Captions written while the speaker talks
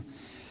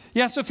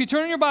Yeah, so if you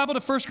turn in your Bible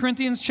to 1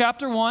 Corinthians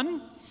chapter 1,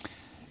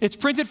 it's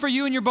printed for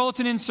you in your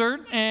bulletin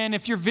insert. And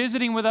if you're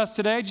visiting with us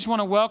today, I just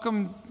want to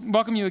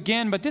welcome you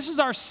again. But this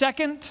is our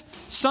second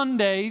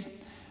Sunday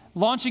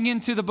launching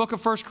into the book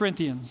of 1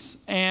 Corinthians.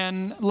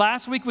 And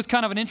last week was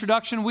kind of an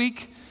introduction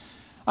week.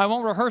 I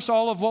won't rehearse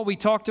all of what we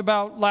talked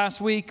about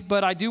last week,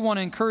 but I do want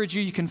to encourage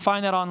you. You can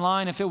find that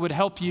online if it would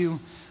help you.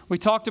 We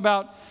talked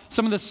about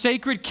some of the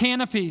sacred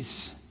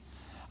canopies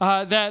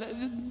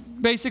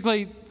that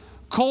basically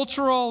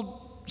cultural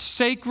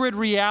sacred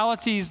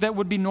realities that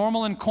would be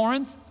normal in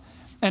Corinth.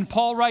 And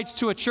Paul writes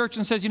to a church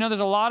and says, there's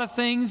a lot of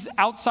things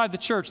outside the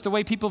church, the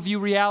way people view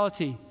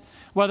reality,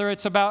 whether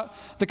it's about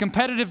the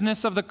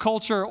competitiveness of the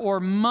culture or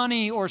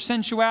money or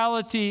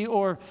sensuality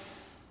or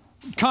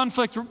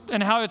conflict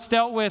and how it's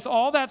dealt with,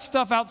 all that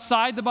stuff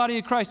outside the body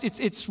of Christ,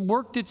 it's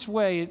worked its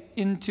way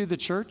into the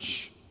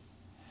church.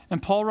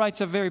 And Paul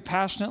writes a very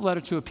passionate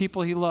letter to a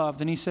people he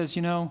loved, and he says,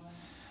 you're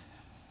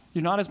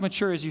not as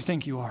mature as you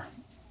think you are.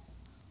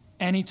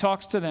 And he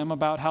talks to them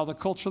about how the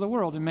culture of the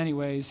world in many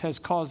ways has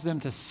caused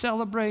them to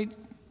celebrate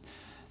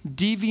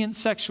deviant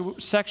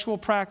sexual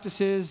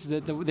practices,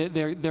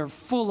 that they're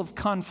full of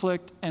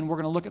conflict, and we're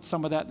going to look at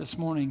some of that this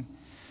morning.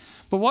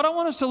 But what I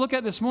want us to look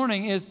at this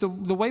morning is the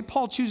way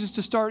Paul chooses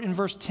to start in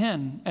verse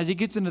 10 as he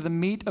gets into the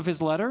meat of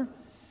his letter.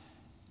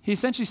 He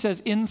essentially says,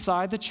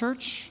 inside the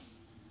church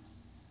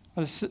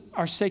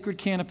are sacred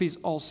canopies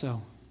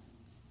also.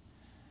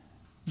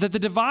 That the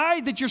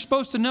divide that you're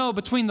supposed to know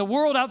between the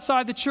world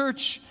outside the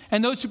church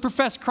and those who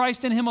profess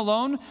Christ in Him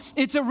alone,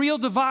 it's a real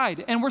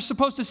divide, and we're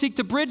supposed to seek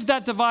to bridge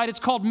that divide. It's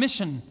called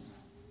mission.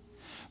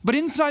 But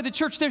inside the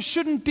church, there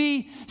shouldn't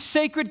be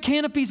sacred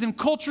canopies and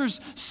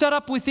cultures set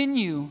up within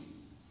you.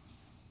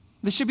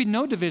 There should be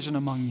no division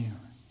among you.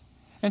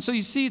 And so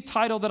you see a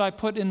title that I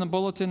put in the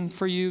bulletin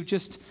for you, there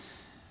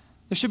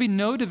should be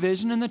no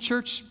division in the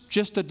church,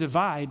 just a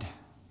divide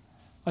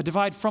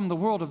from the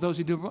world of those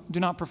who do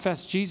not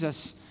profess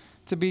Jesus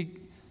to be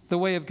the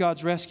way of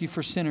God's rescue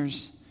for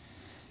sinners.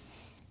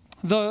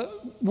 The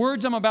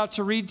words I'm about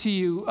to read to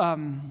you,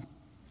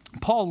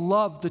 Paul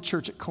loved the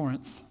church at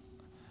Corinth.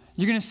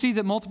 You're going to see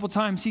that multiple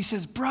times he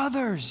says,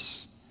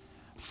 brothers.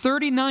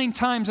 39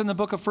 times in the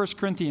book of 1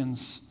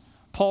 Corinthians,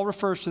 Paul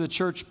refers to the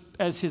church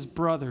as his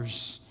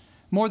brothers.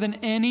 More than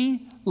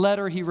any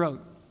letter he wrote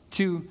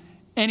to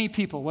any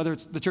people, whether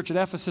it's the church at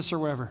Ephesus or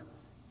wherever.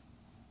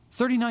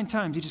 39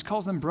 times he just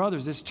calls them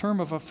brothers, this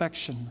term of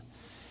affection.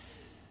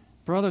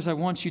 Brothers, I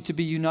want you to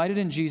be united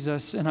in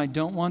Jesus, and I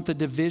don't want the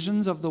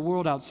divisions of the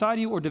world outside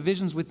you or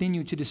divisions within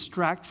you to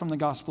distract from the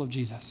gospel of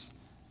Jesus.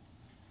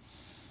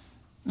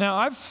 Now,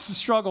 I've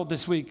struggled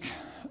this week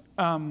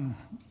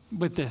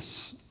with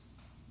this,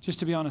 just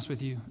to be honest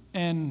with you.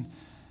 And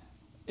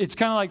it's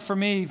kind of like, for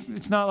me,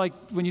 it's not like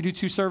when you do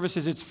two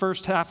services, it's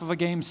first half of a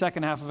game,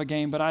 second half of a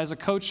game. But as a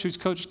coach who's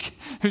coached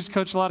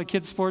a lot of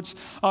kids' sports,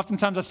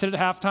 oftentimes I sit at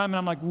halftime and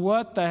I'm like,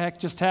 what the heck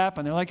just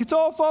happened? They're like, it's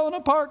all falling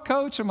apart,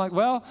 coach. I'm like,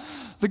 well,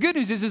 the good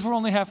news is we're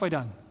only halfway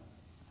done.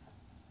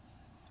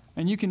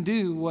 And you can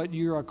do what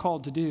you are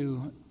called to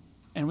do,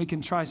 and we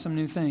can try some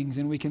new things,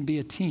 and we can be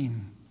a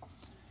team.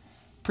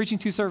 Preaching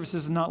two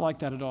services is not like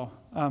that at all.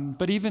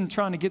 But even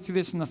trying to get through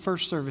this in the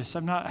first service,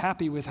 I'm not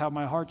happy with how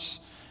my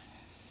heart's...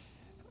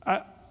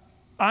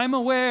 I'm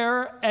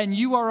aware, and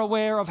you are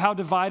aware, of how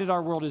divided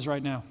our world is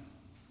right now.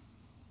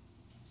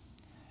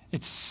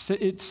 It's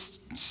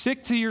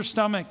sick to your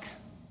stomach,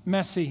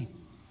 messy.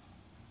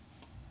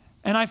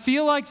 And I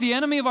feel like the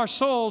enemy of our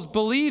souls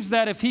believes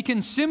that if he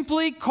can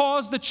simply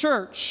cause the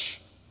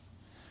church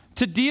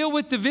to deal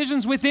with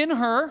divisions within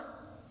her,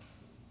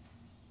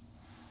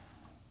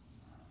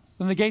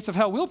 then the gates of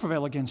hell will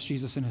prevail against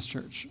Jesus and his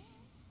church.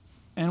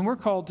 And we're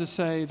called to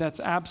say that's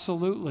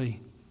absolutely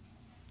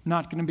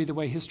not going to be the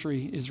way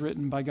history is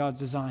written by God's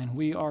design.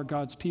 We are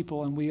God's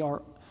people, and we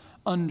are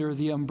under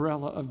the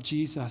umbrella of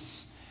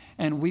Jesus.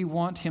 And we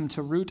want him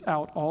to root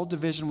out all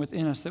division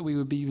within us, that we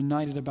would be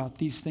united about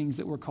these things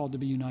that we're called to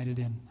be united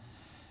in.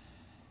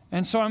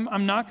 And so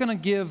I'm not going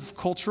to give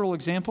cultural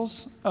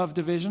examples of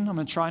division. I'm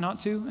going to try not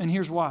to, and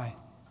here's why.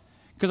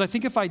 Because I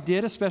think if I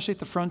did, especially at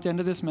the front end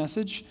of this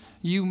message,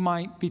 you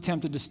might be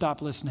tempted to stop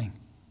listening.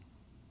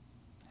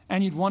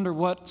 And you'd wonder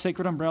what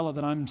sacred umbrella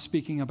that I'm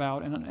speaking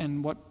about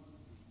and what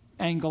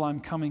angle I'm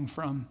coming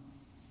from.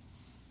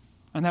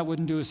 And that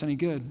wouldn't do us any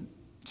good.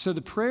 So the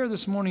prayer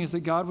this morning is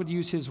that God would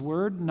use his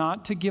word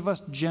not to give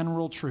us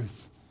general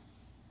truth,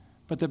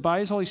 but that by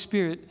his Holy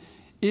Spirit,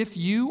 if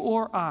you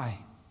or I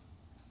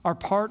are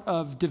part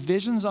of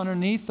divisions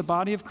underneath the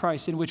body of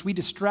Christ in which we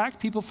distract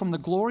people from the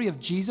glory of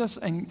Jesus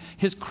and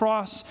his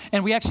cross,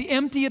 and we actually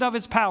empty it of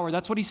his power.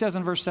 That's what he says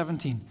in verse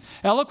 17.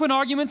 Eloquent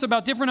arguments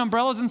about different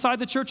umbrellas inside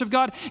the church of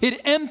God.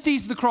 It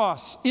empties the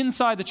cross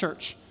inside the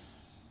church.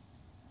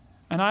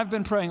 And I've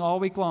been praying all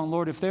week long,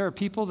 Lord, if there are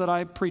people that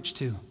I preach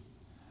to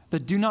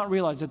that do not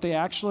realize that they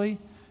actually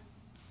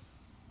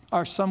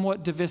are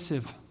somewhat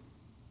divisive,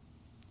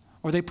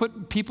 or they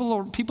put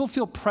people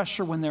feel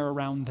pressure when they're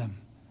around them,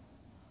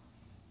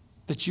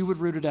 that you would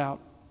root it out.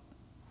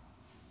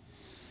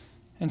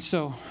 And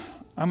so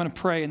I'm going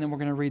to pray, and then we're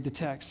going to read the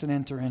text and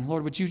enter in.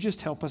 Lord, would you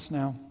just help us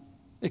now?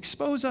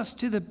 Expose us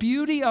to the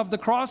beauty of the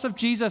cross of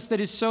Jesus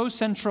that is so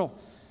central.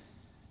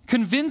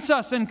 Convince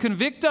us and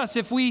convict us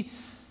if we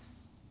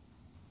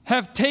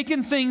have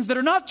taken things that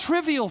are not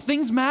trivial.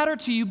 Things matter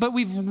to you, but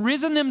we've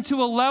risen them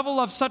to a level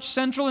of such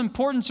central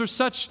importance or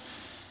such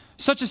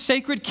a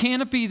sacred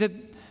canopy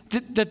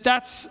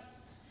that's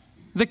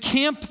the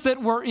camp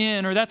that we're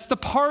in, or that's the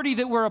party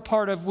that we're a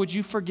part of. Would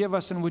you forgive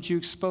us, and would you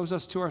expose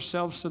us to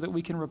ourselves so that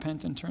we can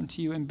repent and turn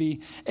to you and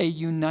be a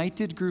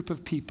united group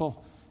of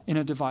people in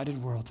a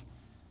divided world?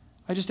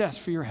 I just ask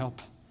for your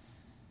help.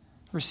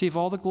 Receive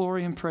all the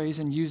glory and praise,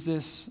 and use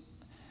this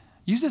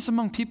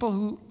among people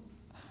who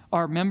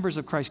are members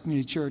of Christ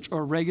Community Church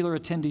or regular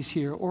attendees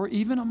here, or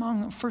even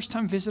among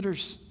first-time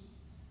visitors.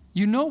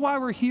 You know why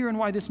we're here and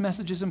why this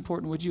message is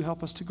important. Would you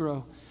help us to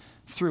grow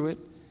through it?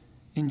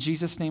 In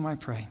Jesus' name I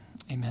pray.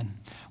 Amen.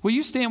 Will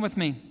you stand with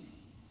me?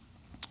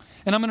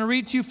 And I'm going to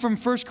read to you from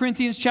 1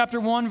 Corinthians chapter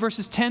 1,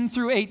 verses 10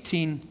 through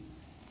 18.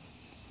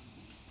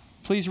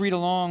 Please read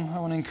along. I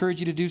want to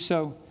encourage you to do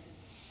so.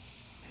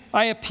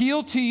 I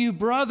appeal to you,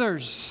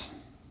 brothers,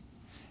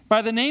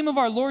 by the name of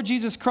our Lord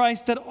Jesus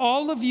Christ, that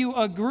all of you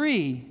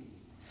agree,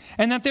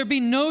 and that there be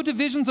no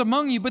divisions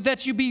among you, but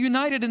that you be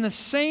united in the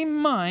same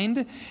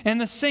mind and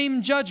the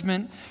same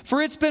judgment.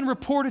 For it's been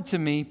reported to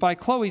me by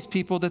Chloe's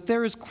people that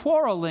there is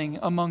quarreling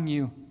among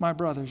you, my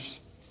brothers.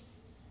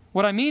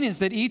 What I mean is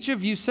that each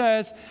of you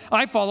says,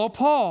 I follow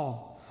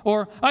Paul,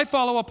 or I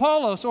follow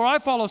Apollos, or I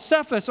follow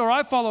Cephas, or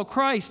I follow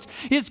Christ.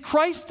 Is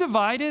Christ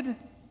divided?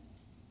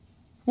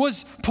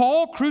 Was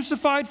Paul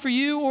crucified for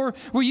you, or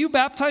were you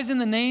baptized in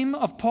the name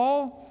of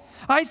Paul?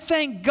 I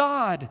thank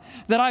God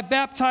that I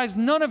baptized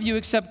none of you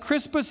except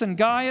Crispus and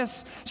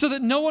Gaius, so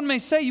that no one may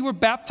say you were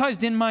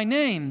baptized in my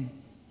name.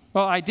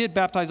 Well, I did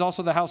baptize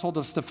also the household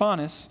of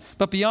Stephanas,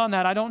 but beyond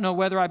that, I don't know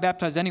whether I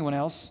baptized anyone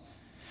else.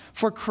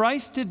 For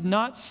Christ did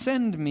not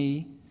send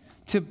me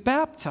to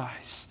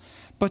baptize,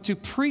 but to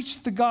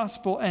preach the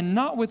gospel, and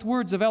not with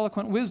words of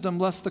eloquent wisdom,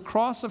 lest the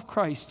cross of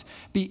Christ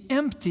be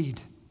emptied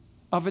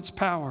of its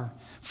power.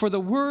 For the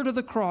word of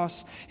the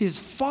cross is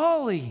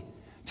folly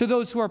to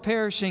those who are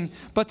perishing,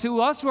 but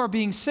to us who are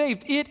being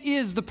saved, it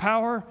is the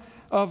power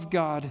of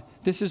God.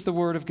 This is the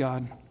word of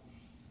God.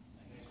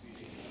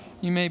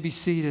 You may be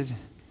seated.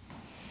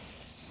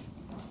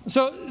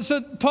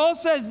 So Paul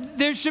says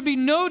there should be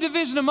no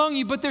division among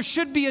you, but there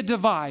should be a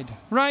divide,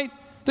 right?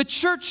 The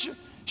church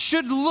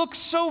should look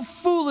so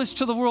foolish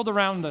to the world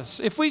around us.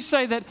 If we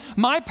say that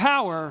my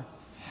power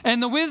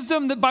and the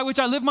wisdom that by which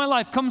I live my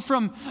life comes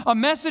from a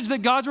message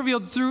that God's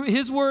revealed through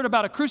his word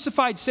about a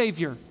crucified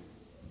Savior,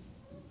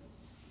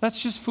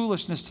 that's just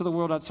foolishness to the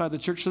world outside the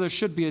church. So there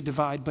should be a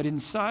divide. But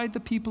inside the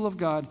people of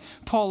God,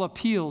 Paul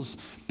appeals,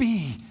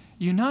 be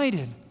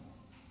united.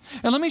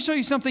 And let me show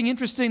you something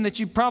interesting that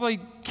you probably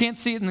can't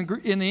see it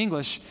in the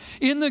English.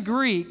 In the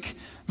Greek,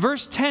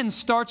 verse 10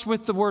 starts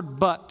with the word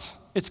but.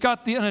 It's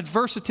got an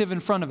adversative in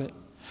front of it.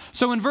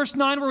 So in verse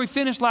 9, where we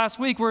finished last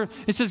week, where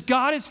it says,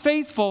 God is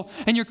faithful,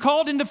 and you're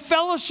called into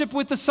fellowship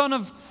with the Son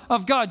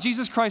of God,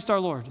 Jesus Christ our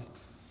Lord.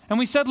 And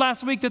we said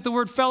last week that the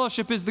word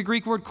fellowship is the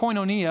Greek word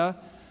koinonia,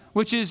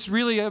 which is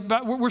really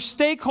about, we're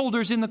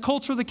stakeholders in the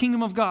culture of the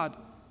kingdom of God.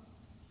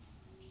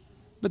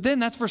 But then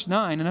that's verse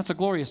 9, and that's a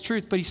glorious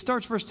truth. But he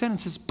starts verse 10 and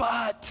says,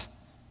 but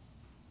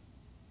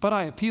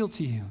I appeal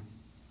to you.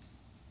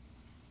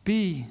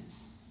 Be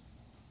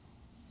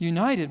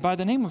united by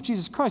the name of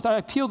Jesus Christ. I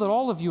appeal that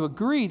all of you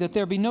agree, that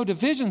there be no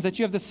divisions, that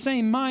you have the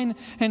same mind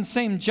and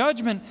same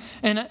judgment.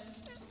 And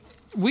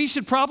we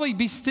should probably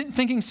be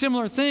thinking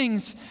similar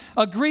things.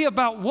 Agree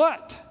about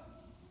what?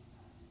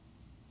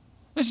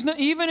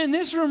 Even in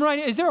this room, right?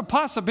 Is there a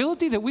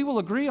possibility that we will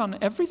agree on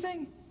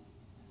everything?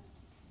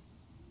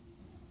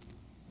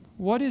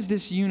 What is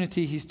this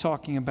unity he's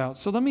talking about?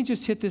 So let me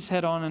just hit this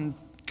head on and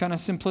kind of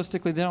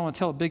simplistically, then I want to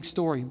tell a big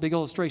story, big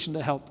illustration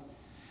to help.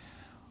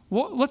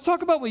 Well, let's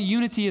talk about what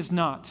unity is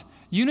not.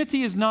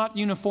 Unity is not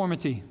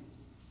uniformity.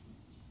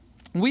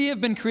 We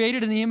have been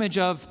created in the image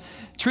of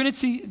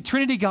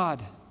Trinity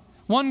God.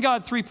 One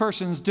God, three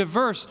persons,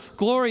 diverse,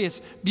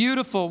 glorious,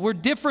 beautiful. We're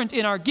different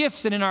in our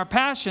gifts and in our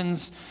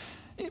passions.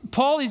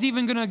 Paul is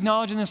even going to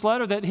acknowledge in this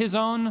letter that his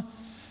own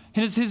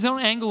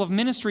angle of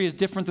ministry is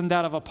different than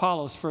that of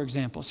Apollos, for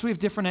example. So we have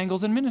different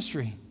angles in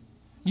ministry.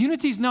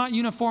 Unity is not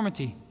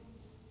uniformity.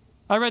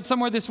 I read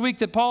somewhere this week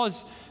that Paul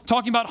is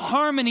talking about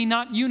harmony,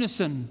 not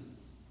unison.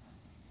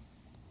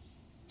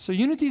 So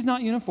unity is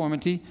not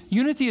uniformity.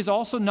 Unity is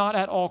also not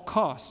at all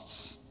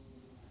costs.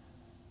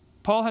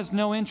 Paul has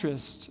no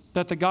interest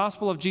that the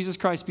gospel of Jesus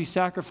Christ be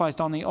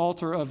sacrificed on the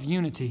altar of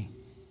unity.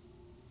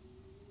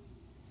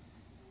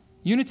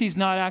 Unity is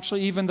not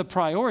actually even the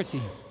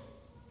priority.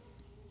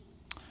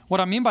 What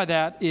I mean by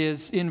that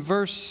is in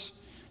verse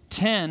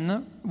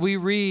 10, we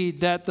read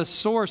that the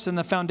source and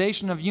the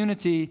foundation of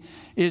unity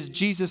is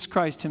Jesus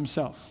Christ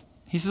himself.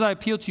 He says, I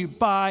appeal to you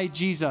by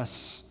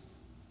Jesus.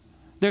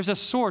 There's a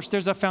source,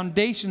 there's a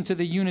foundation to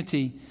the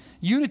unity.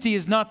 Unity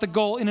is not the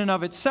goal in and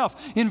of itself.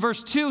 In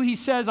verse 2, he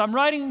says, I'm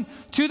writing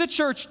to the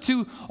church,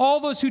 to all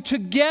those who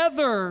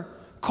together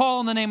call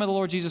on the name of the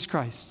Lord Jesus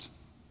Christ.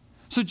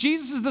 So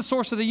Jesus is the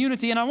source of the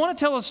unity. And I want to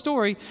tell a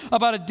story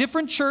about a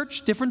different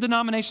church, different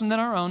denomination than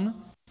our own.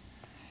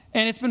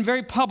 And it's been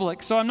very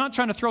public, so I'm not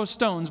trying to throw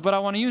stones, but I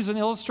want to use an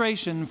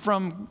illustration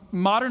from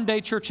modern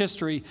day church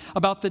history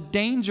about the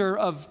danger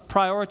of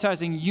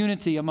prioritizing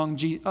unity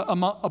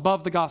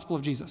above the gospel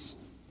of Jesus.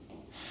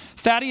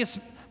 Thaddeus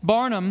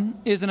Barnum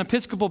is an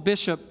Episcopal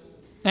bishop,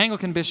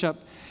 Anglican bishop.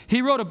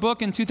 He wrote a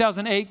book in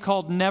 2008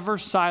 called Never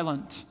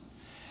Silent.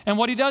 And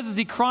what he does is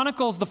he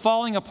chronicles the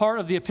falling apart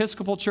of the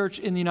Episcopal Church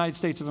in the United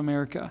States of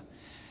America.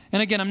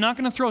 And again, I'm not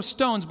going to throw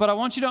stones, but I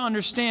want you to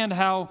understand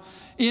how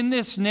in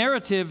this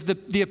narrative,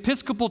 the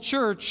Episcopal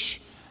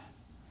Church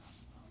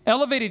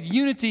elevated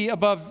unity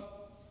above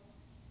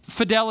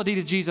fidelity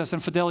to Jesus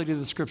and fidelity to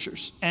the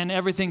Scriptures, and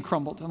everything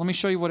crumbled. And let me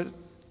show you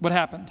what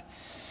happened.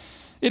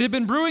 It had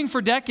been brewing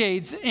for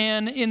decades,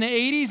 and in the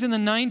 80s and the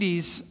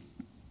 90s,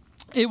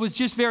 it was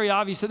just very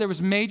obvious that there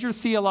was major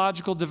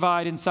theological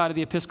divide inside of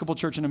the Episcopal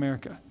Church in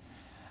America.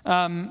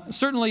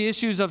 Certainly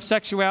issues of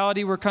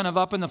sexuality were kind of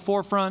up in the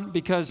forefront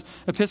because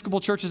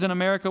Episcopal churches in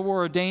America were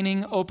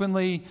ordaining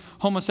openly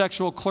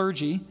homosexual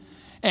clergy.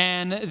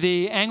 And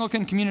the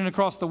Anglican community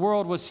across the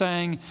world was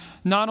saying,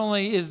 not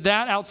only is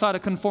that outside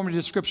of conformity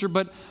to Scripture,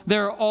 but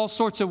there are all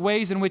sorts of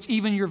ways in which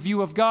even your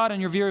view of God and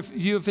your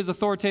view of His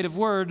authoritative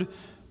word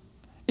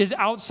is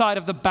outside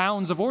of the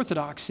bounds of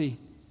orthodoxy.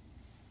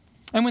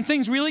 And when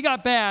things really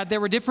got bad, there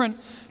were different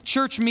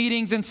church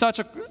meetings and such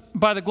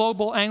by the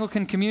global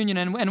Anglican communion.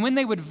 And when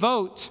they would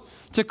vote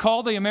to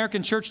call the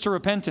American church to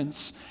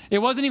repentance, it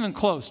wasn't even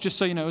close, just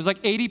so you know. It was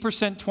like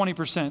 80%,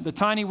 20%. The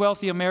tiny,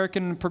 wealthy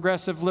American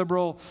progressive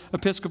liberal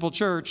Episcopal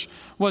church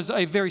was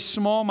a very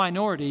small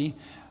minority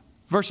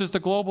versus the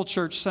global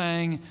church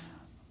saying,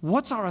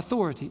 what's our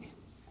authority?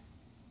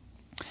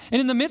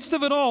 And in the midst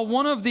of it all,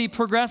 one of the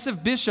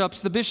progressive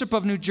bishops, the Bishop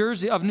of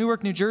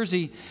Newark, New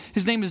Jersey,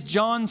 his name is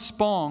John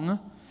Spong.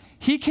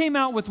 He came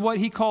out with what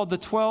he called the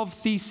 12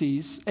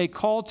 Theses, a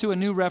call to a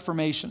new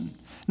reformation,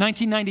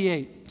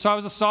 1998. So I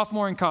was a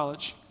sophomore in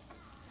college.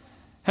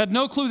 Had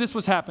no clue this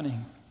was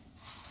happening.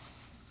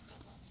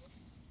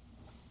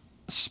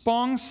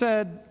 Spong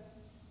said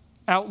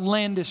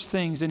outlandish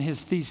things in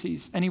his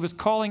theses, and he was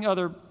calling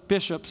other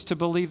bishops to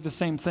believe the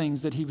same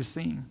things that he was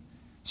seeing.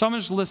 So I'm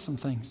going to just list some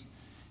things.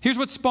 Here's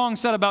what Spong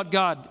said about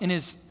God in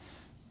his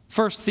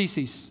first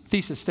thesis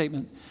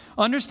statement.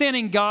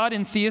 Understanding God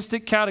in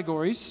theistic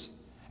categories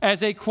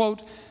as a,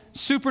 quote,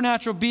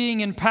 supernatural being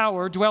in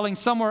power dwelling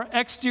somewhere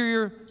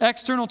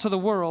external to the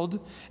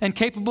world and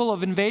capable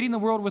of invading the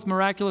world with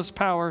miraculous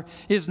power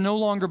is no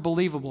longer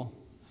believable.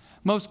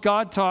 Most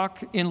God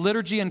talk in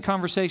liturgy and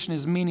conversation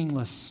is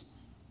meaningless.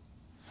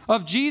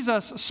 Of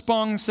Jesus,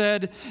 Spong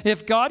said,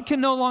 if God can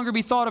no longer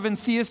be thought of in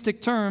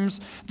theistic terms,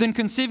 then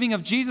conceiving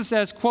of Jesus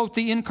as, quote,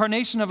 the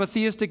incarnation of a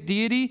theistic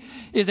deity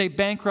is a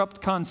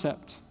bankrupt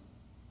concept.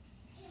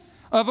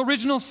 Of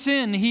original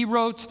sin, he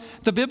wrote,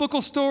 the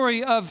biblical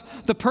story of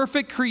the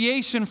perfect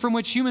creation from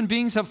which human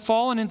beings have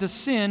fallen into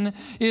sin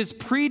is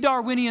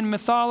pre-Darwinian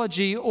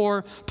mythology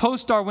or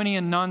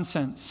post-Darwinian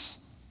nonsense.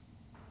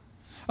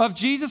 Of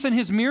Jesus and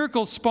his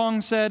miracles, Spong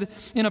said,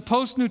 in a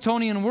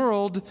post-Newtonian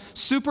world,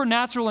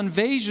 supernatural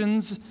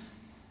invasion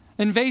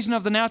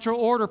of the natural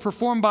order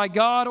performed by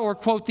God or,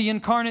 quote, the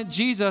incarnate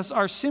Jesus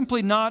are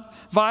simply not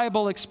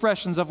viable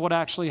expressions of what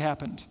actually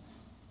happened.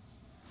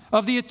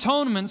 Of the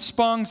atonement,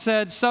 Spong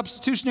said,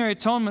 substitutionary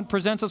atonement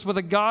presents us with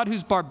a God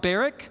who's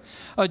barbaric,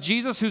 a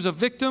Jesus who's a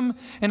victim,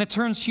 and it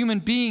turns human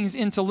beings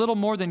into little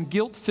more than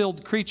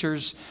guilt-filled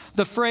creatures.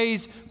 The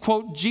phrase,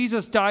 quote,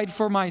 Jesus died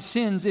for my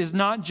sins is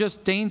not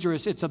just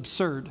dangerous, it's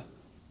absurd.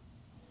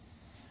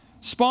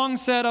 Spong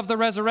said of the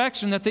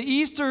resurrection that the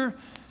Easter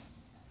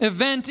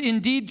event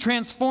indeed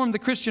transformed the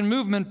Christian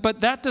movement,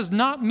 but that does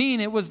not mean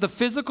it was the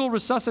physical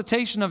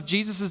resuscitation of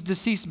Jesus'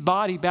 deceased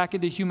body back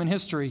into human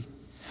history.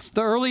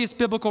 The earliest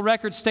biblical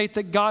records state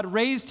that God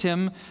raised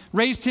him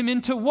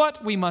into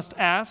what, we must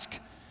ask?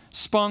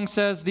 Spong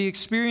says the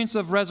experience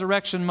of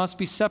resurrection must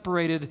be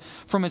separated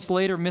from its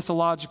later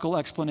mythological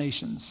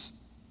explanations.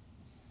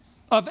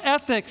 Of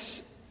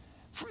ethics,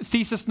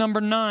 thesis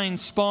number 9,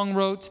 Spong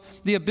wrote,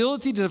 the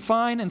ability to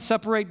define and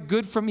separate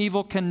good from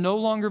evil can no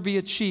longer be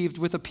achieved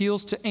with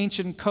appeals to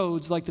ancient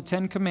codes like the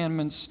Ten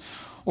Commandments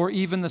or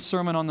even the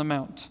Sermon on the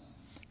Mount.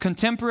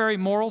 Contemporary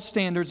moral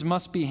standards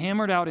must be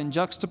hammered out in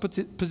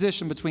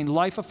juxtaposition between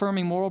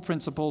life-affirming moral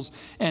principles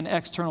and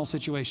external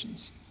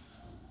situations.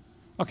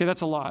 Okay,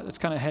 that's a lot. That's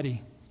kind of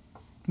heady.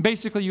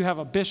 Basically, you have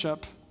a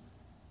bishop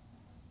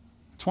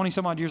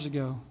 20-some odd years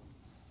ago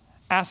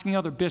asking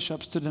other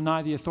bishops to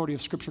deny the authority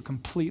of Scripture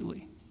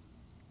completely.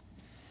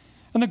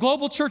 And the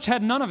global church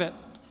had none of it.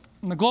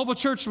 And the global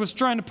church was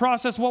trying to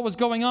process what was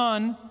going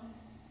on,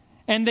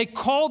 and they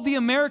called the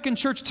American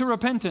church to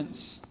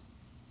repentance.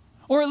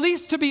 Or at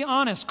least, to be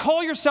honest,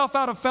 call yourself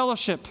out of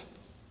fellowship.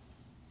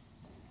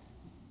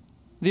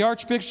 The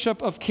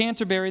Archbishop of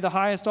Canterbury, the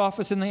highest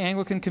office in the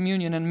Anglican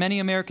Communion, and many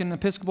American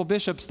Episcopal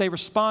bishops, they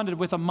responded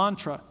with a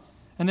mantra.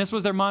 And this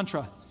was their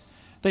mantra.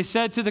 They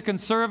said to the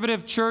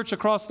conservative church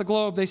across the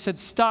globe, they said,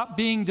 stop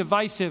being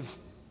divisive.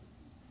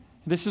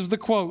 This is the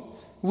quote,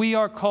 "We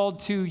are called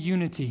to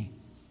unity."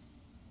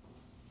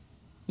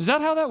 Is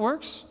that how that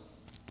works?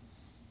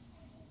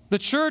 The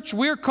church,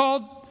 we're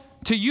called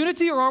to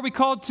unity, or are we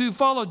called to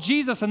follow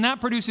Jesus and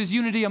that produces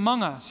unity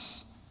among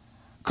us?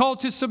 Called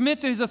to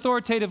submit to his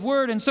authoritative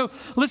word. And so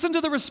listen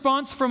to the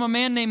response from a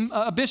man named,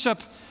 a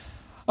bishop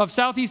of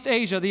Southeast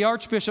Asia, the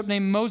archbishop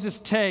named Moses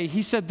Tay.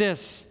 He said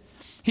this.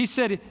 He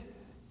said,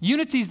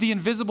 "Unity is the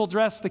invisible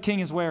dress the king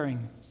is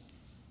wearing.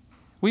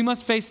 We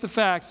must face the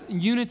facts.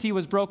 Unity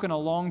was broken a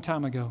long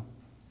time ago.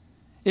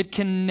 It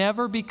can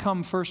never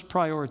become first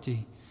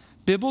priority.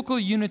 Biblical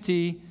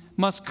unity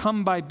must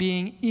come by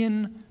being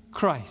in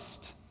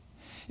Christ.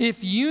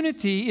 If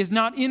unity is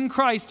not in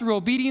Christ through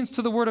obedience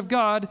to the Word of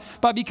God,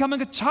 by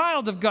becoming a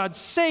child of God,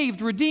 saved,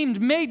 redeemed,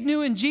 made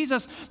new in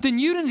Jesus, then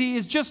unity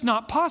is just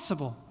not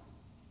possible."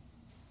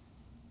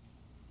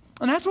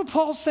 And that's what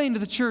Paul's saying to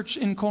the church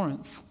in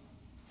Corinth.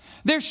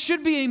 There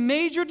should be a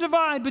major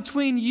divide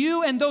between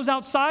you and those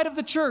outside of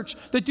the church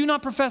that do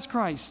not profess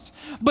Christ.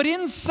 But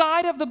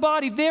inside of the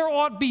body, there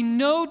ought be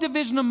no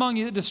division among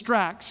you that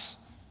distracts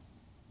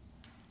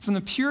from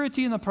the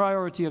purity and the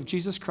priority of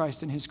Jesus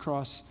Christ and his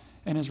cross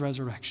and his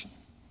resurrection.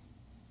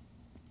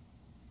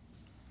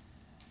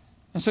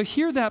 And so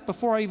hear that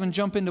before I even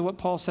jump into what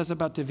Paul says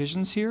about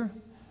divisions here.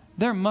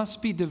 There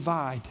must be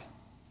divide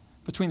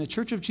between the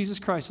church of Jesus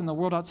Christ and the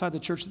world outside the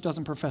church that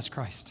doesn't profess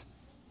Christ.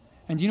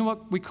 And do you know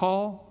what we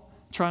call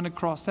trying to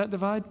cross that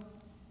divide?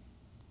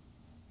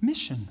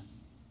 Mission.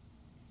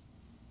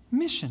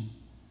 Mission.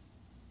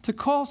 To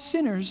call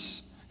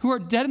sinners who are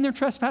dead in their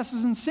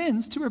trespasses and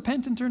sins to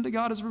repent and turn to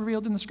God as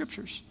revealed in the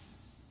Scriptures.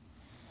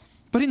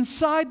 But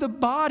inside the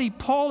body,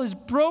 Paul is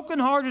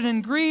brokenhearted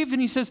and grieved,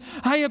 and he says,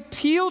 "I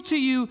appeal to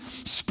you,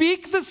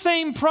 speak the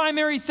same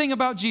primary thing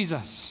about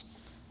Jesus.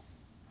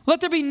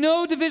 Let there be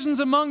no divisions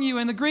among you."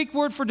 And the Greek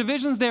word for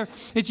divisions there,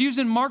 it's used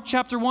in Mark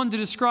chapter 1 to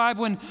describe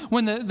when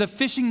the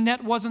fishing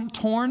net wasn't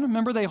torn.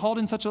 Remember, they hauled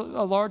in such a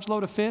large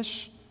load of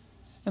fish,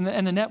 and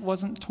the net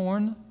wasn't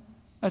torn?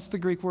 That's the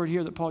Greek word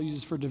here that Paul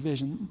uses for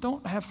division.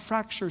 Don't have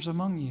fractures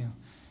among you.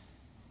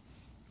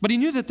 But he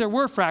knew that there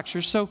were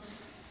fractures, so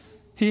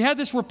he had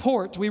this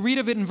report. We read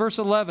of it in verse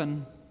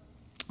 11.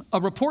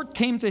 A report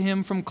came to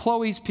him from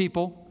Chloe's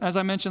people. As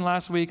I mentioned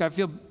last week, I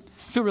feel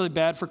really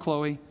bad for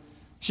Chloe.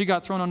 She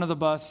got thrown under the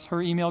bus.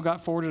 Her email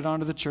got forwarded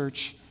onto the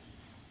church.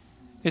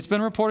 It's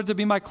been reported to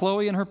me by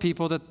Chloe and her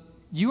people that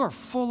you are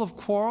full of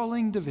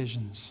quarreling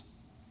divisions.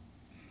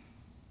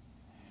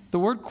 The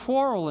word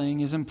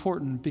quarreling is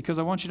important because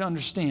I want you to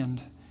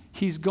understand.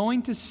 He's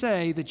going to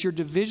say that your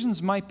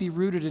divisions might be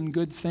rooted in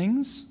good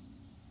things.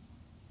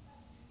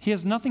 He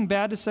has nothing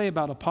bad to say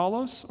about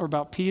Apollos or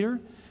about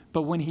Peter,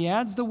 but when he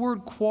adds the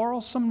word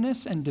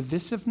quarrelsomeness and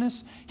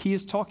divisiveness, he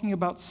is talking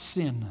about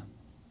sin.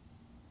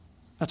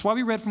 That's why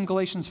we read from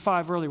Galatians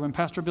 5 earlier when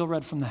Pastor Bill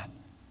read from that.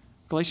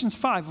 Galatians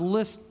 5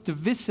 lists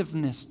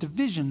divisiveness,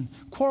 division,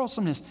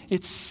 quarrelsomeness.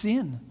 It's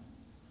sin.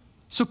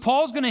 So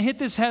Paul's going to hit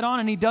this head on,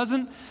 and he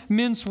doesn't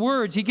mince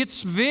words. He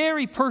gets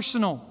very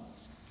personal.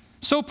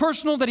 So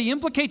personal that he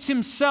implicates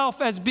himself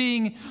as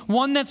being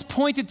one that's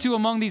pointed to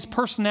among these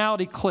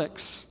personality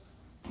cliques.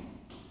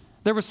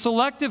 There was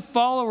selective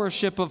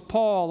followership of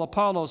Paul,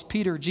 Apollos,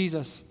 Peter,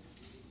 Jesus.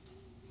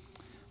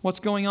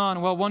 What's going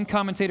on? Well, one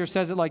commentator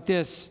says it like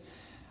this.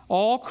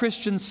 All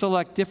Christians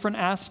select different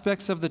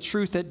aspects of the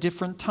truth at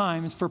different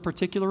times for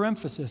particular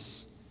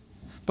emphasis.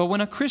 But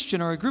when a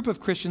Christian or a group of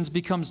Christians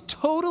becomes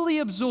totally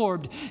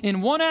absorbed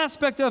in one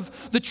aspect of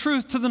the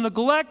truth to the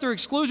neglect or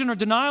exclusion or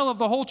denial of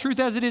the whole truth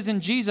as it is in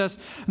Jesus,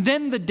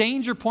 then the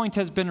danger point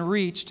has been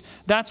reached.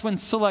 That's when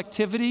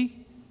selectivity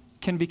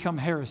can become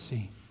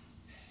heresy.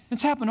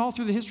 It's happened all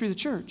through the history of the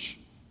church.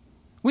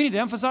 We need to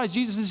emphasize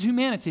Jesus'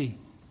 humanity.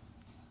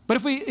 But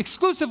if we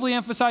exclusively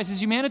emphasize his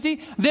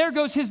humanity, there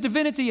goes his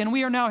divinity, and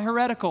we are now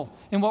heretical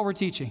in what we're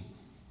teaching.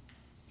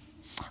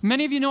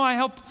 Many of you know I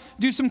help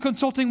do some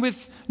consulting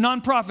with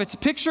nonprofits.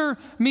 Picture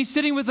me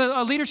sitting with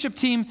a leadership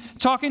team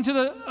talking to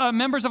the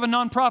members of a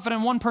nonprofit,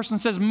 and one person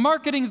says,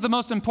 marketing is the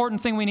most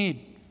important thing we need.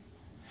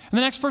 And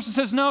the next person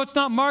says, no, it's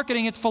not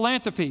marketing, it's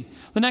philanthropy.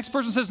 The next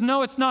person says,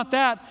 no, it's not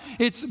that,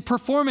 it's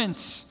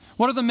performance.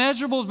 What are the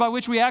measurables by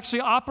which we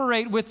actually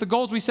operate with the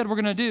goals we said we're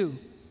going to do?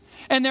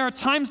 And there are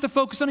times to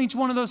focus on each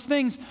one of those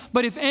things,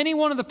 but if any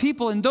one of the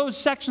people in those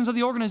sections of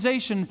the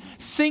organization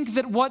think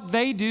that what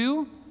they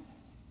do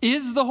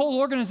is the whole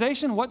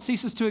organization, what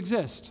ceases to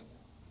exist?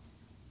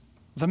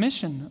 The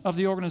mission of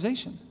the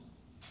organization.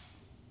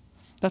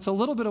 That's a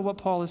little bit of what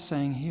Paul is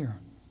saying here.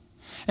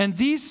 And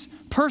these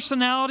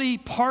personality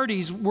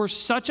parties were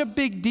such a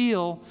big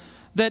deal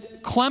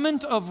that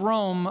Clement of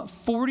Rome,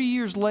 40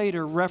 years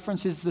later,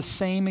 references the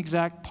same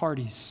exact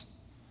parties.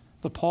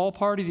 The Paul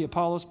party, the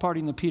Apollos party,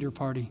 and the Peter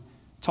party,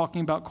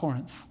 talking about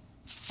Corinth.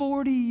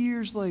 40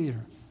 years later.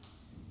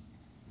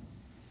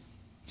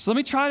 So let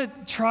me try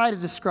to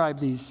describe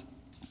these.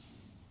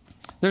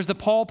 There's the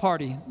Paul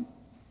party.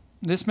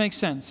 This makes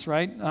sense,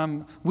 right?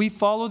 We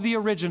follow the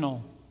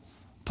original.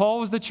 Paul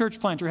was the church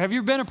planter. Have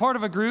you been a part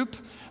of a group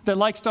that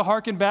likes to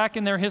hearken back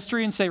in their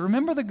history and say,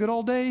 remember the good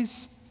old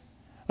days?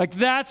 Like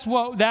that's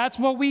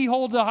what we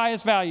hold the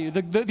highest value,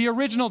 the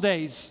original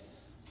days.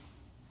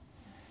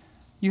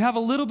 You have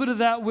a little bit of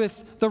that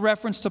with the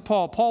reference to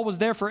Paul. Paul was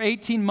there for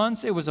 18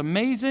 months. It was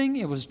amazing.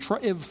 It was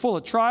full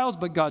of trials,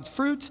 but God's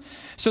fruit.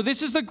 So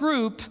this is the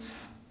group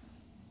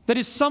that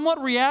is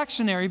somewhat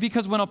reactionary,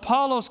 because when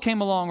Apollos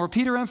came along, or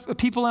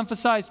people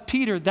emphasized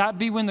Peter, that'd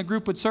be when the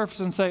group would surface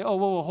and say, oh,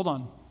 whoa, hold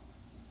on.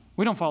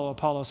 We don't follow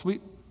Apollos.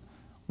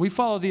 We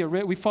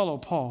follow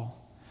Paul.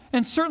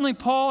 And certainly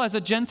Paul, as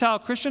a Gentile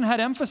Christian, had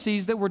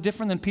emphases that were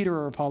different than Peter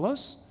or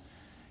Apollos.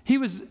 He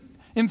was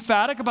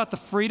emphatic about the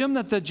freedom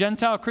that the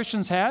Gentile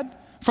Christians had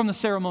from the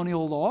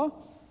ceremonial law.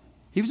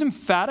 He was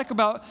emphatic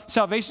about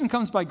salvation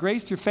comes by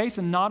grace through faith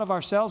and not of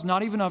ourselves,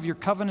 not even of your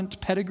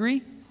covenant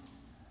pedigree.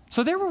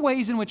 So there were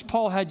ways in which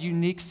Paul had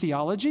unique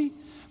theology,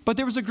 but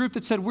there was a group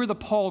that said, we're the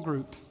Paul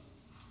group.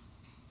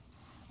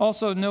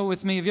 Also, know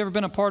with me, have you ever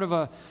been a part of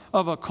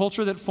a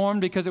culture that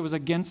formed because it was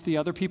against the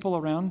other people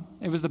around?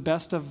 It was the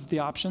best of the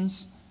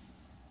options.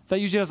 That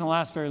usually doesn't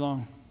last very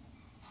long.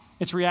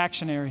 It's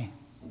reactionary.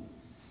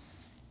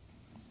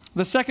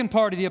 The second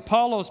party, the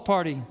Apollos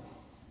party.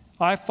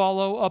 I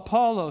follow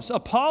Apollos.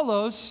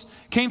 Apollos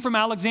came from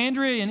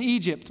Alexandria in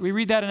Egypt. We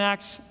read that in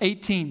Acts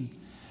 18.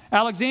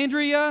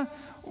 Alexandria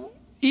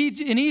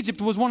in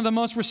Egypt was one of the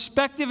most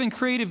respected and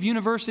creative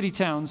university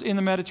towns in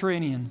the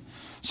Mediterranean.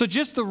 So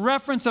just the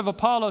reference of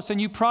Apollos,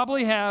 and you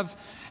probably have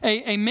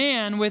a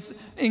man with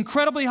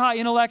incredibly high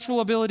intellectual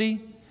ability.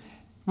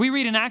 We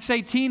read in Acts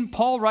 18,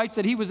 Luke writes,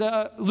 that he was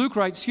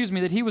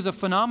a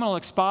phenomenal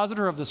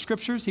expositor of the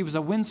scriptures. He was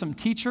a winsome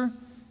teacher.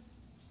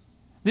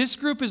 This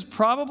group is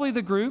probably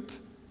the group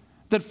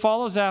that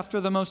follows after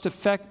the most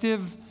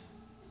effective,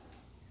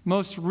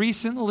 most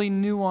recently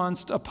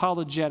nuanced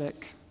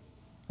apologetic.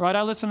 Right?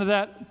 I listen to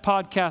that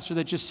podcaster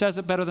that just says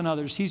it better than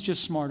others. He's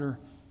just smarter.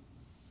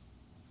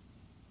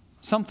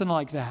 Something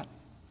like that.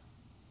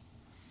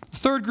 The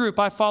third group,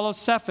 I follow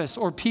Cephas,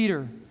 or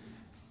Peter.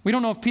 We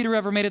don't know if Peter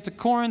ever made it to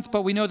Corinth,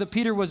 but we know that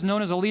Peter was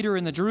known as a leader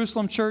in the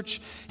Jerusalem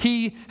church.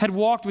 He had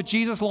walked with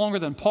Jesus longer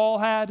than Paul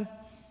had.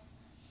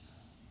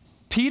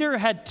 Peter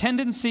had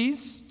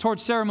tendencies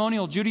towards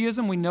ceremonial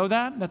Judaism. We know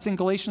that. That's in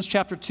Galatians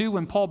chapter 2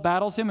 when Paul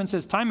battles him and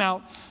says, time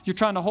out. You're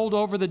trying to hold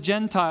over the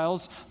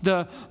Gentiles,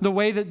 the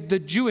way that the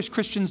Jewish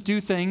Christians do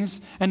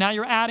things, and now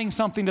you're adding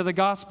something to the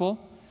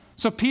gospel.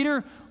 So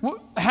Peter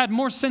had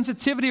more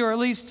sensitivity, or at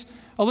least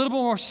a little bit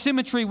more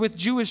symmetry with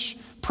Jewish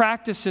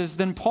practices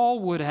than Paul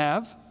would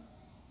have.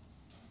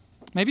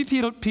 Maybe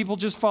people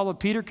just followed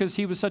Peter because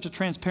he was such a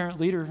transparent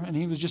leader and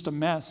he was just a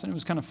mess, and it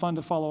was kind of fun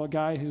to follow a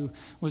guy who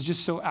was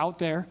just so out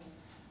there.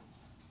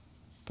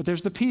 But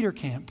there's the Peter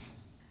camp.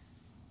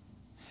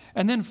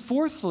 And then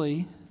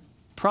fourthly,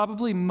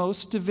 probably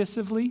most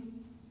divisively,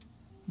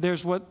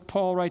 there's what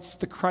Paul writes,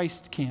 the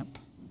Christ camp.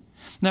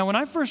 Now, when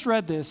I first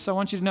read this, I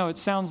want you to know it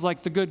sounds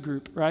like the good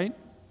group, right?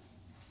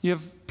 You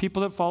have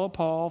people that follow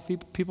Paul,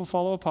 people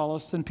follow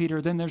Apollos and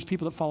Peter, then there's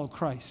people that follow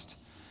Christ.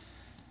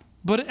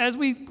 But as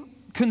we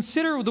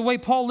consider the way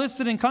Paul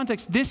listed in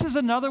context, this is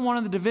another one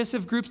of the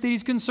divisive groups that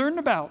he's concerned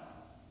about.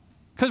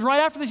 Because right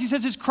after this, he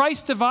says, is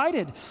Christ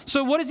divided?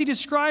 So what is he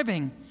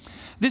describing?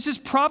 This is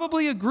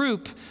probably a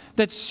group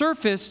that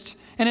surfaced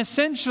and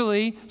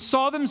essentially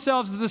saw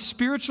themselves as the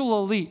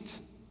spiritual elite.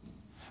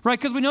 Right?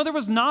 Because we know there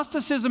was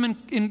Gnosticism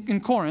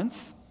in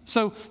Corinth,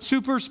 so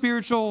super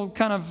spiritual,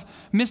 kind of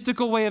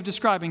mystical way of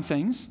describing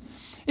things.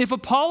 If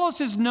Apollos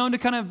is known to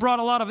kind of brought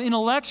a lot of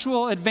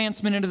intellectual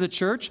advancement into the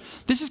church,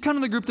 this is kind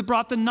of the group that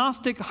brought the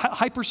Gnostic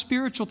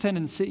hyper-spiritual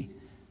tendency.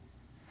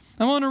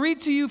 I want to read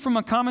to you from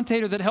a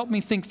commentator that helped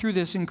me think through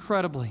this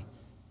incredibly.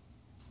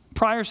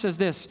 Pryor says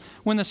this,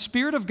 when the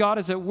Spirit of God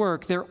is at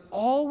work, there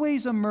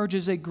always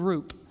emerges a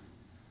group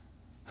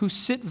who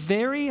sit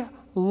very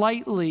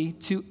lightly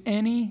to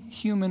any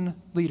human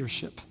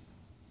leadership.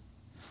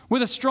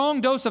 With a strong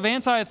dose of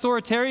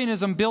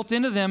anti-authoritarianism built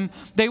into them,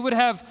 they would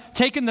have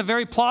taken the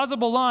very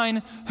plausible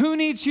line, who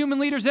needs human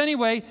leaders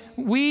anyway?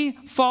 We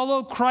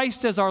follow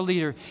Christ as our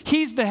leader.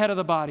 He's the head of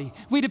the body.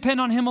 We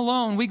depend on him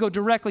alone. We go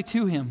directly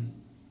to him.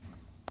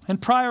 And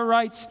Pryor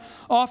writes,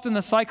 often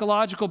the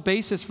psychological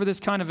basis for this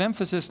kind of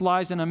emphasis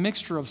lies in a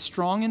mixture of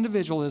strong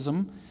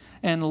individualism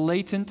and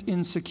latent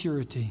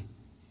insecurity.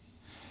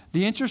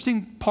 The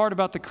interesting part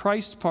about the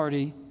Christ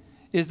Party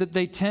is that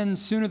they tend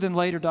sooner than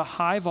later to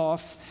hive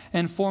off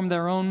and form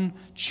their own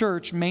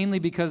church, mainly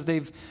because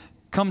they've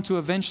come to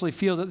eventually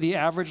feel that the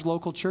average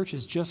local church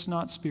is just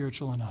not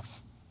spiritual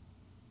enough.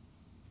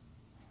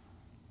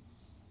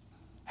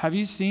 Have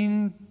you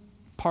seen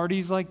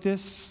parties like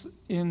this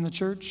in the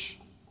church?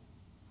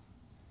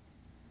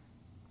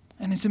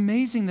 And it's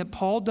amazing that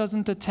Paul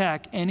doesn't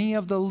attack any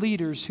of the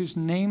leaders whose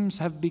names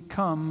have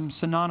become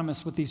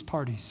synonymous with these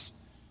parties.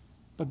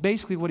 But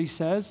basically what he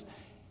says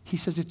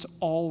it's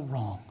all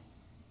wrong.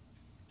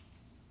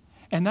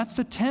 And that's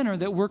the tenor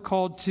that we're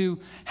called to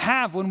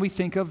have when we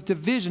think of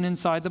division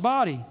inside the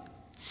body.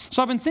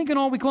 So I've been thinking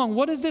all week long,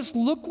 what does this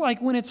look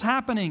like when it's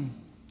happening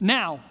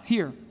now,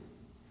 here?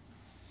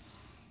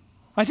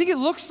 I think it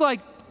looks like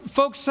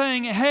folks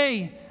saying,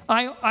 hey,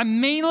 I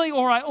mainly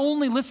or I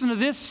only listen to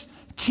this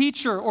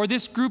teacher or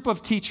this group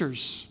of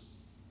teachers.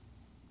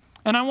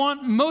 And I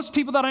want most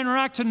people that I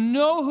interact to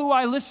know who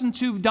I listen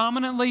to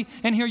dominantly,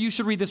 and here, you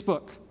should read this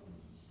book.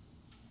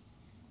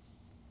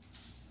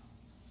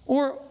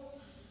 Or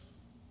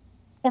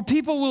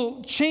people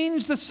will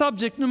change the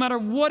subject no matter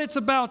what it's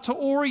about to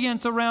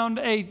orient around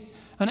an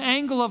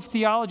angle of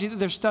theology that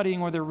they're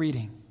studying or they're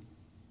reading.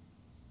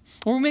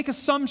 Or we make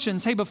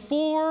assumptions. Hey,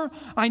 before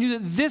I knew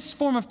that this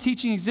form of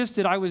teaching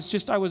existed, I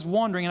was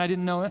wandering and I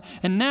didn't know it.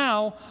 And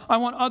now I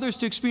want others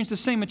to experience the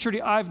same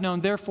maturity I've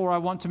known. Therefore, I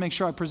want to make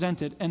sure I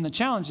present it. And the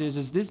challenge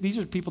is these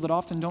are people that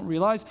often don't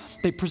realize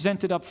they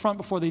present it up front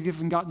before they've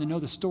even gotten to know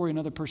the story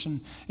another person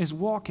is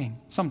walking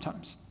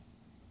sometimes.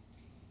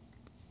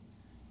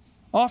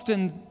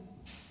 Often,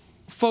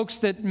 folks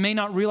that may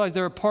not realize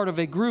they're a part of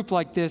a group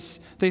like this,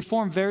 they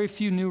form very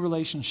few new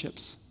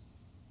relationships.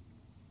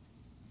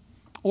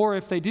 Or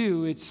if they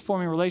do, it's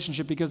forming a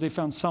relationship because they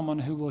found someone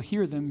who will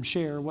hear them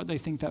share what they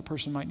think that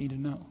person might need to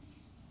know.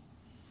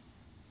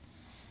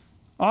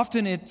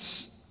 Often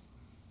it's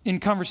in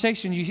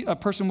conversation, a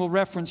person will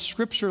reference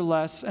Scripture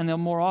less, and they'll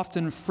more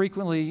often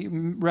frequently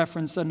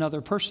reference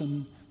another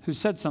person who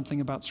said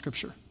something about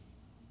Scripture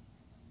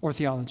or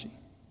theology.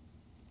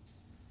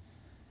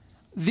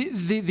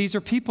 These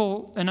are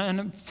people,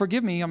 and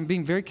forgive me, I'm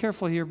being very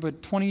careful here,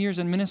 but 20 years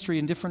in ministry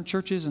in different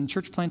churches and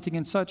church planting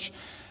and such,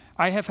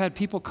 I have had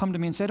people come to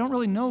me and say, I don't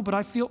really know, but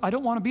I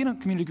don't want to be in a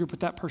community group with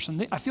that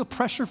person. I feel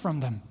pressure from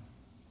them.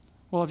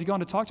 Well, have you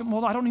gone to talk to them?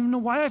 Well, I don't even know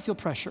why I feel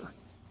pressure.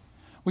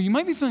 Well, you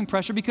might be feeling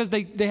pressure because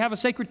they have a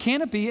sacred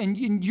canopy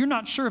and you're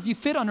not sure if you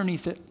fit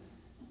underneath it.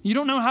 You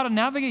don't know how to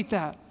navigate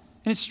that,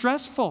 and it's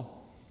stressful.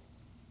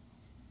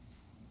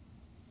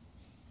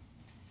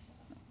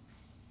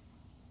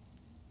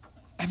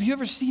 Have you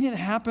ever seen it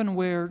happen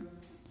where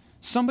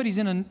somebody's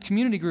in a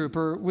community group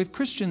or with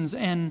Christians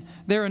and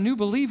they're a new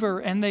believer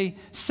and they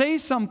say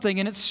something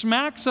and it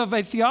smacks of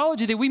a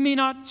theology that we may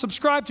not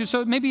subscribe to?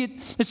 So maybe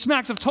it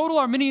smacks of total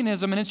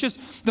Arminianism, and it's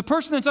just the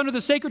person that's under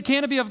the sacred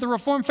canopy of the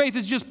Reformed faith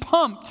is just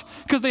pumped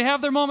because they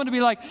have their moment to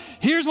be like,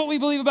 here's what we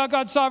believe about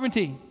God's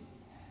sovereignty.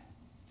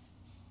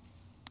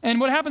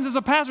 And what happens as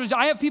a pastor is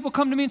I have people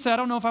come to me and say, I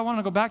don't know if I want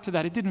to go back to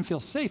that. It didn't feel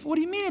safe. What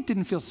do you mean it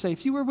didn't feel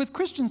safe? You were with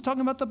Christians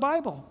talking about the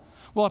Bible.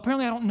 Well,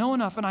 apparently I don't know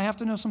enough, and I have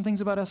to know some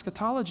things about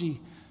eschatology.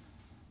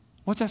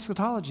 What's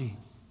eschatology?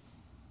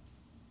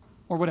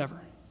 Or whatever.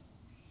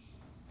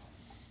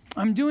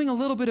 I'm doing a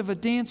little bit of a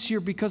dance here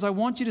because I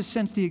want you to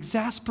sense the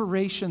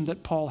exasperation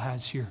that Paul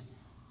has here.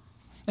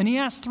 And he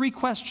asks 3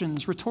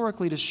 questions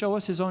rhetorically to show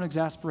us his own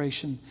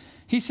exasperation.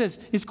 He says,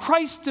 is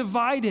Christ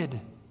divided?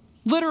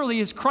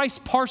 Literally, is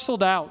Christ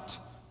parceled out?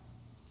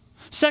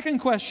 Second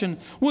question,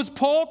 was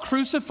Paul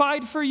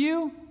crucified for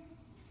you?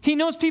 He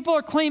knows people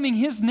are claiming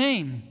his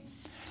name.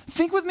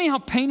 Think with me how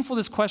painful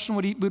this question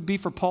would be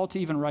for Paul to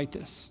even write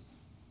this.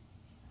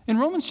 In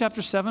Romans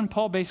chapter 7,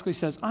 Paul basically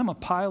says, I'm a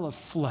pile of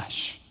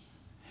flesh,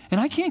 and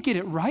I can't get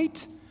it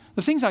right.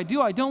 The things I do,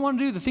 I don't want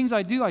to do. The things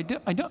I do, I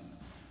don't.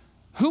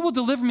 Who will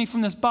deliver me from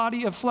this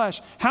body of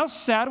flesh? How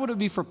sad would it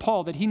be for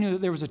Paul that he knew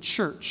that there was a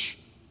church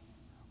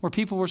where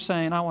people were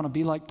saying, I want to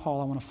be like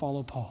Paul, I want to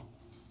follow Paul.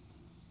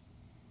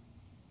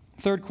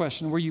 Third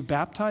question, were you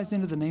baptized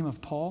into the name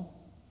of Paul?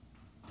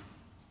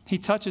 He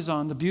touches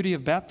on the beauty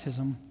of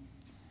baptism,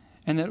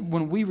 and that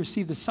when we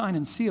receive the sign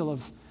and seal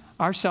of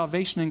our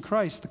salvation in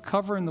Christ, the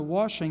cover and the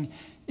washing,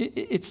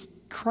 it's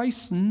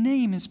Christ's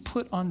name is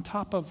put on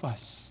top of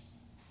us.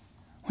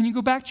 When you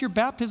go back to your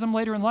baptism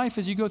later in life,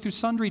 as you go through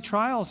sundry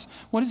trials,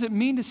 what does it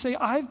mean to say,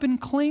 I've been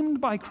claimed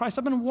by Christ,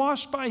 I've been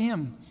washed by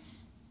him?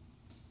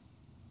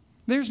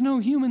 There's no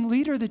human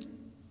leader that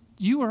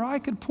you or I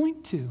could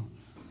point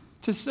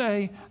to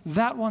say,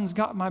 that one's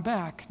got my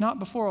back, not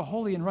before a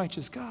holy and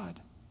righteous God.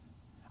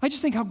 I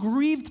just think how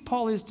grieved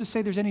Paul is to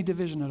say there's any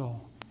division at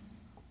all.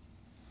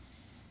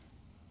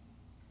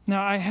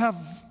 Now, I have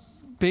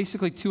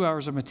basically 2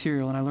 hours of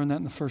material, and I learned that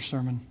in the first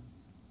sermon.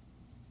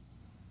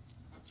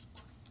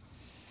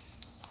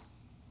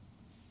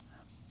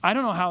 I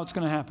don't know how it's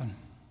going to happen,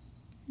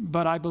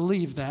 but I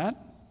believe that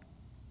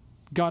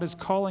God is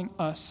calling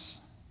us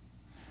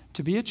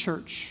to be a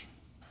church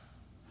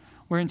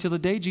where until the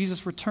day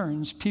Jesus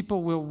returns,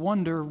 people will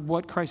wonder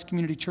what Christ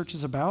Community Church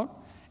is about.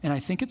 And I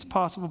think it's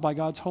possible by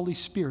God's Holy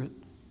Spirit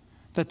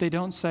that they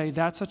don't say,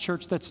 that's a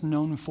church that's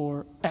known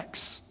for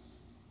X.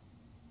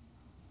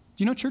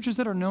 Do you know churches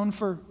that are known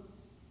for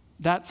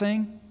that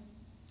thing?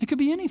 It could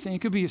be anything.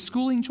 It could be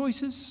schooling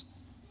choices.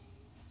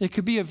 It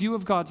could be a view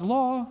of God's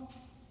law.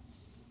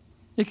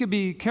 It could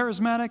be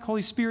charismatic,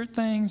 Holy Spirit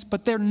things,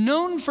 but they're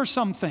known for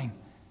something.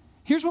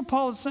 Here's what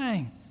Paul is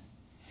saying.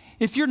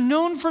 If you're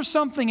known for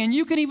something and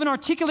you can even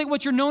articulate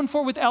what you're known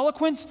for with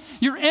eloquence,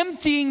 you're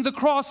emptying the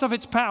cross of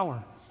its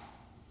power.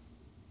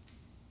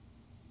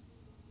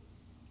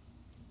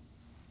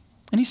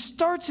 And he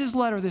starts his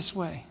letter this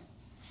way.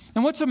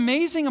 And what's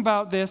amazing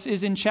about this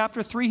is in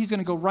chapter 3, he's going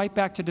to go right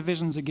back to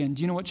divisions again.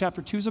 Do you know what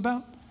chapter 2 is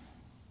about?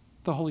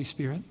 The Holy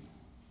Spirit.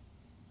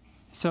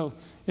 So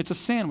it's a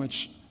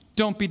sandwich.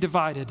 Don't be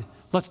divided.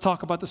 Let's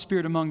talk about the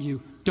Spirit among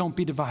you. Don't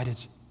be divided.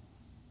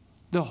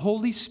 The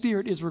Holy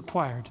Spirit is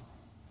required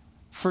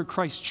for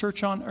Christ's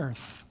church on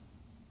earth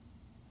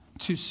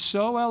to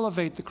so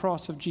elevate the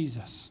cross of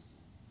Jesus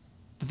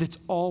that it's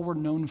all we're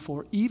known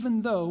for,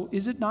 even though,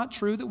 is it not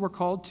true that we're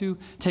called to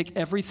take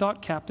every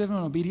thought captive in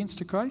obedience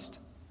to Christ?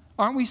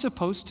 Aren't we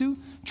supposed to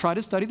try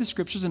to study the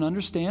scriptures and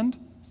understand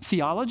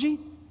theology?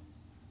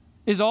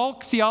 Is all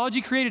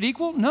theology created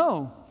equal?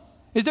 No.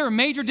 Is there a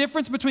major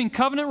difference between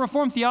covenant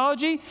reformed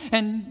theology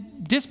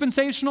and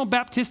dispensational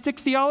Baptistic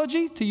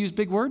theology, to use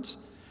big words?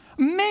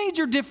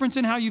 Major difference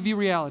in how you view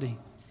reality.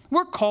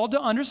 We're called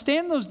to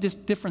understand those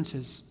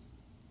differences.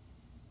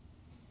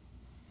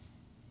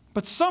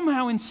 But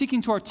somehow in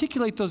seeking to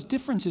articulate those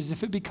differences,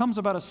 if it becomes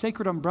about a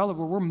sacred umbrella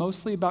where we're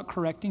mostly about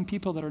correcting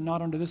people that are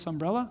not under this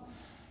umbrella,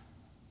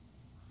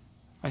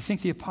 I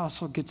think the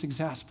apostle gets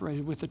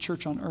exasperated with the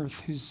church on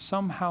earth who's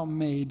somehow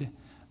made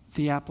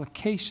the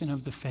application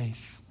of the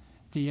faith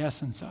the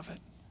essence of it.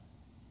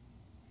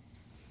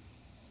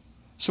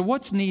 So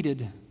what's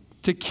needed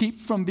to keep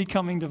from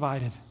becoming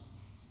divided?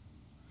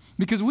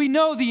 Because we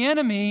know the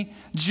enemy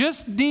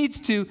just needs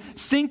to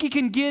think he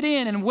can get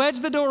in and wedge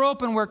the door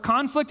open where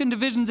conflict and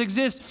divisions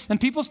exist, and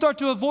people start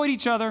to avoid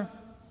each other.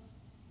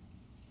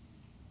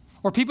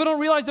 Or people don't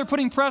realize they're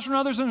putting pressure on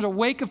others, and there's a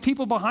wake of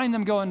people behind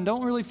them going,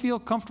 don't really feel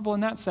comfortable in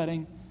that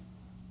setting.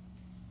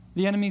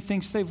 The enemy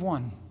thinks they've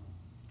won.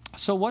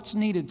 So what's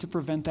needed to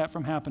prevent that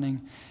from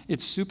happening?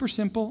 It's super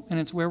simple, and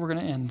it's where we're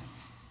going to end.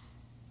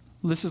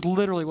 This is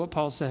literally what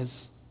Paul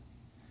says.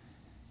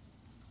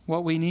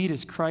 What we need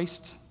is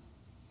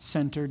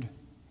Christ-centered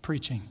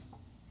preaching.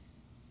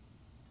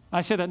 I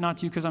say that not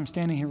to you because I'm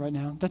standing here right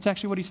now. That's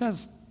actually what he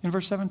says in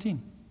verse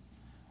 17.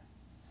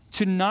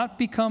 To not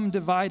become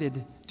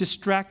divided,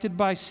 distracted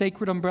by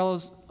sacred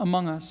umbrellas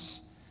among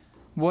us,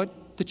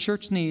 what the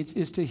church needs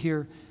is to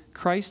hear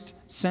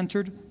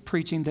Christ-centered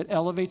preaching that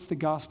elevates the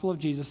gospel of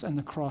Jesus and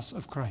the cross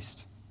of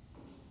Christ.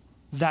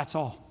 That's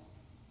all.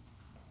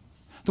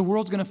 The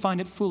world's going to find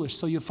it foolish,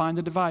 so you'll find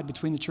the divide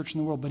between the church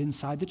and the world. But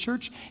inside the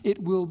church,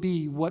 it will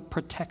be what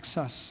protects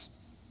us.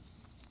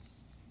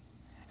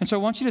 And so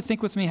I want you to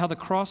think with me how the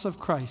cross of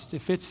Christ,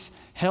 if it's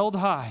held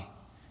high,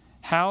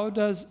 how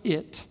does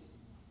it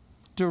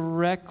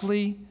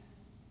directly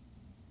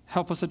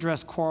help us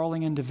address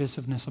quarreling and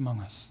divisiveness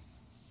among us?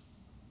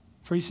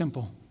 Pretty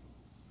simple.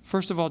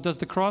 First of all, does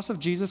the cross of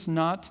Jesus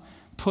not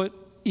put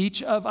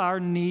each of our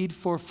need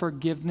for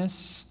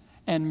forgiveness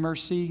and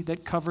mercy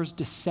that covers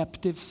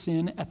deceptive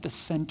sin at the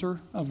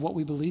center of what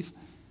we believe?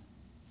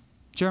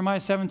 Jeremiah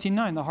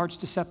 17:9, the heart's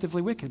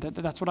deceptively wicked.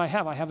 That's what I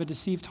have. I have a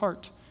deceived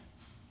heart.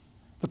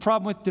 The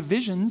problem with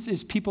divisions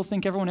is people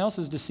think everyone else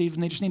is deceived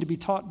and they just need to be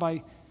taught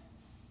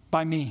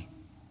by me.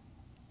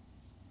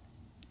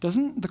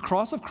 Doesn't the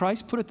cross of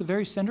Christ put at the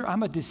very center,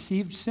 I'm a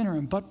deceived sinner,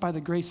 and but by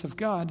the grace of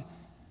God,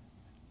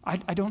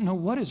 I don't know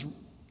what is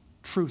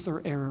truth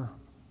or error.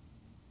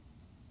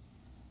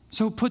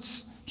 So it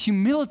puts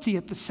humility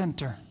at the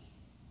center.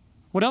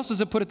 What else does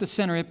it put at the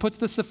center? It puts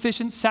the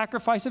sufficient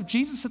sacrifice of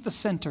Jesus at the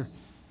center.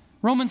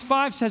 Romans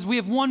 5 says we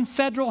have one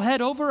federal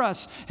head over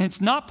us, and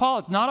it's not Paul,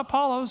 it's not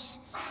Apollos,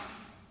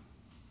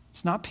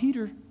 it's not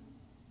Peter.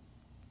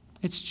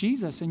 It's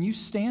Jesus, and you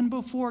stand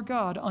before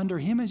God under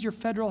him as your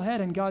federal head,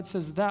 and God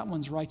says, that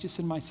one's righteous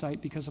in my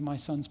sight because of my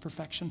son's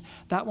perfection.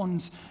 That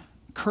one's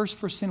curse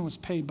for sin was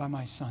paid by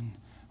my son.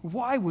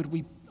 Why would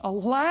we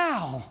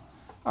allow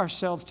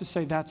ourselves to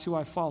say that's who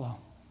I follow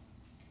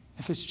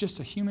if it's just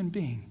a human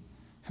being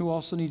who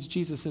also needs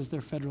Jesus as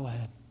their federal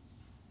head?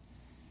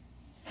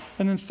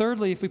 And then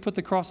thirdly, if we put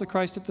the cross of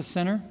Christ at the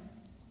center,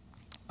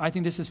 I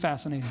think this is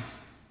fascinating.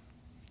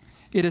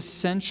 It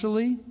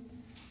essentially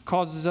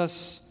causes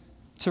us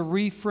to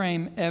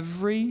reframe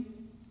every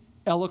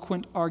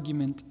eloquent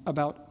argument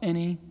about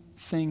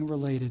anything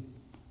related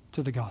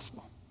to the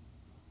gospel.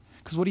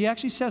 Because what he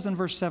actually says in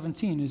verse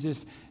 17 is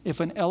if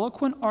an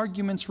eloquent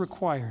argument's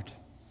required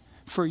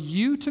for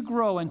you to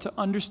grow and to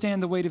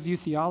understand the way to view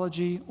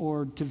theology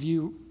or to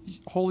view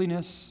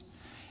holiness,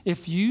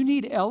 if you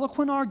need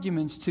eloquent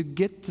arguments to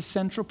get the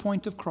central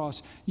point of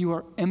cross, you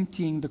are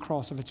emptying the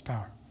cross of its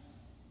power.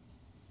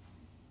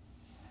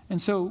 And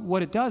so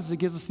what it does is it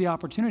gives us the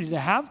opportunity to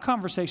have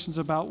conversations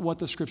about what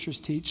the scriptures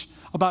teach,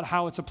 about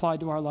how it's applied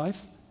to our life,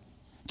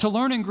 to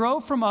learn and grow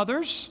from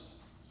others,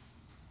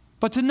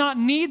 but to not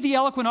need the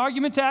eloquent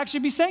argument to actually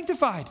be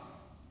sanctified.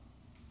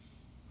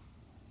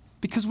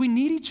 Because we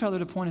need each other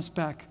to point us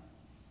back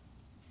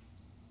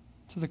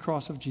to the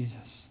cross of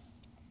Jesus.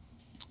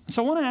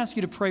 So I want to ask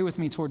you to pray with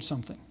me towards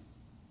something.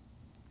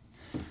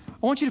 I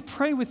want you to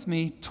pray with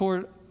me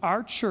toward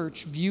our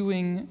church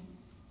viewing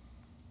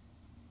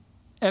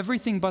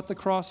everything but the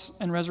cross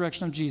and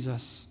resurrection of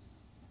Jesus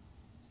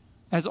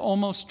as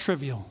almost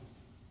trivial.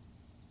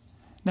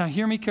 Now,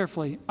 hear me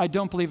carefully. I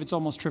don't believe it's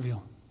almost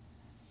trivial.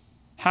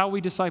 How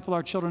we disciple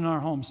our children in our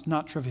homes,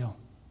 not trivial.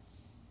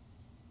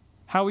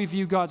 How we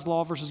view God's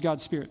law versus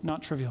God's spirit,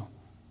 not trivial.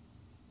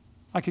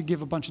 I could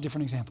give a bunch of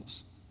different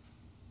examples.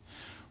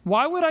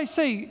 Why would I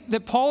say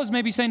that Paul is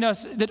maybe saying to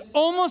us that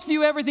almost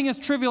view everything as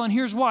trivial? And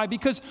here's why.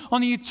 Because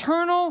on the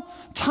eternal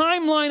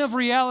timeline of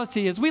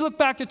reality, as we look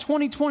back to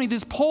 2020,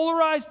 this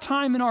polarized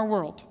time in our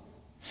world,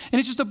 and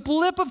it's just a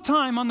blip of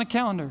time on the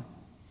calendar,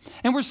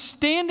 and we're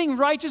standing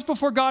righteous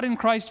before God in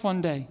Christ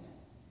one day,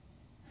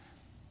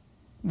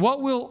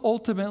 what will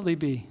ultimately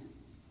be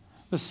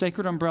the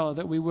sacred umbrella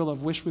that we will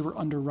have wished we were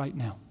under right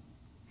now?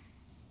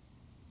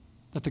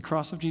 That the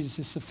cross of Jesus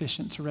is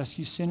sufficient to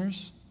rescue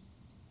sinners,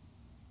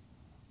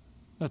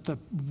 that the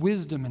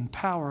wisdom and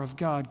power of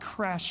God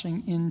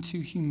crashing into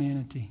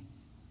humanity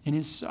in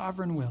his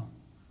sovereign will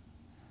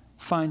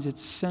finds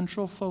its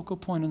central focal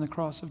point in the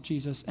cross of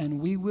Jesus, and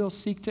we will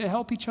seek to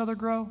help each other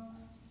grow,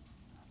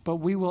 but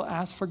we will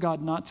ask for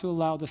God not to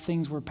allow the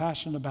things we're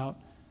passionate about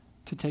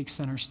to take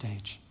center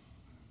stage.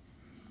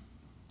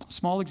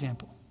 Small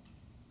example.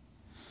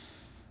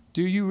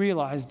 Do you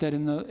realize that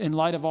in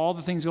light of all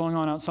the things going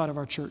on outside of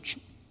our church,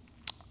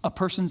 a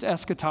person's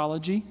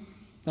eschatology,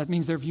 that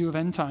means their view of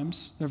end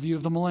times, their view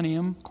of the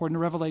millennium, according to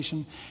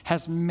Revelation,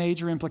 has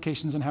major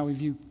implications in how we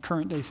view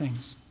current day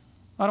things.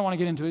 I don't want to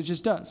get into it, it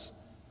just does,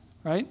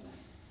 right?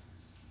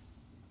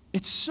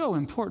 It's so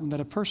important that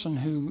a person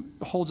who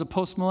holds a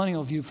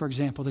post-millennial view, for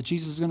example, that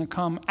Jesus is going to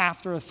come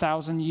after a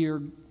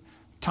 1,000-year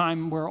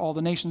time where all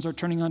the nations are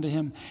turning unto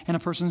him, and a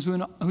person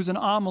who's an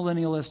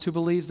amillennialist who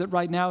believes that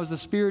right now is the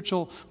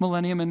spiritual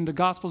millennium and the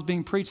gospel's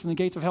being preached and the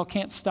gates of hell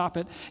can't stop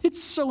it.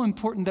 It's so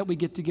important that we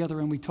get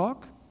together and we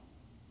talk.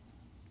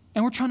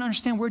 And we're trying to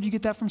understand, where do you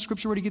get that from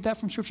Scripture? Where do you get that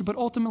from Scripture? But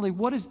ultimately,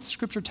 what is the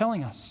Scripture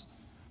telling us?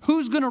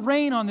 Who's going to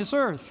reign on this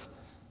earth?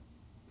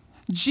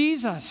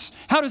 Jesus.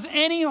 How does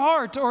any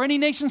heart or any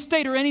nation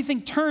state or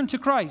anything turn to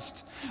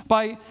Christ?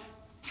 By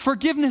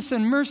forgiveness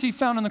and mercy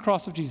found in the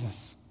cross of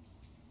Jesus.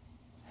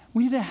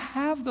 We need to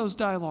have those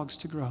dialogues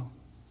to grow.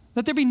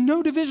 Let there be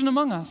no division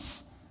among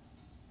us,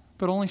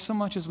 but only so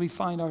much as we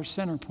find our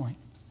center point.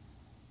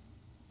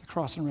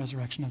 Cross and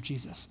resurrection of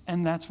Jesus.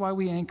 And that's why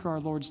we anchor our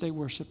Lord's Day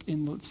worship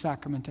in the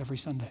sacrament every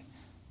Sunday.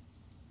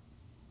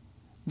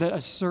 That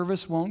a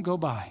service won't go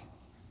by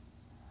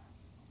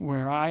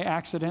where I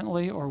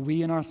accidentally or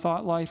we in our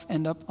thought life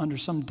end up under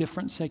some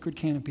different sacred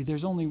canopy.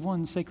 There's only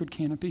one sacred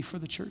canopy for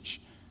the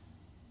church.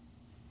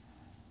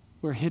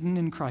 We're hidden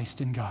in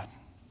Christ in God.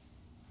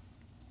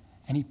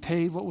 And he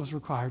paid what was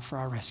required for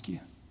our rescue.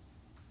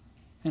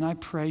 And I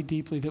pray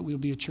deeply that we'll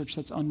be a church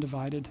that's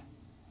undivided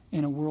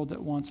in a world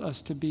that wants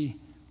us to be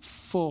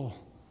full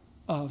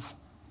of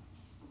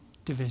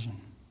division.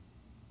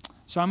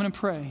 So I'm going to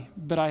pray,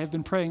 but I have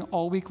been praying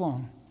all week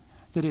long,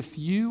 that if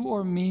you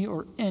or me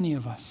or any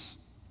of us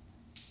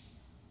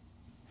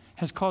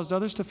has caused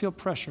others to feel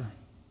pressure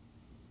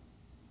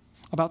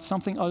about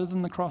something other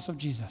than the cross of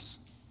Jesus,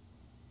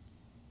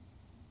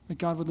 that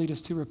God would lead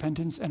us to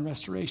repentance and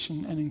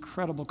restoration and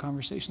incredible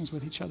conversations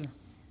with each other.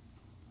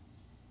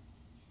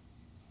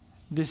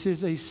 This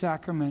is a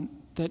sacrament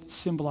that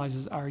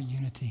symbolizes our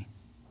unity.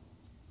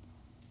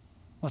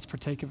 Let's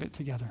partake of it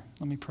together.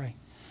 Let me pray.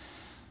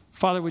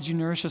 Father, would you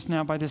nourish us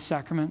now by this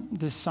sacrament,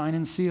 this sign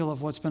and seal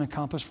of what's been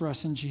accomplished for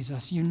us in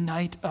Jesus.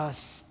 Unite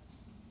us.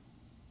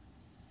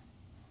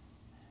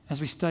 As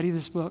we study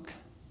this book,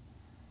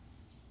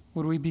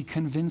 would we be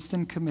convinced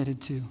and committed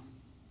to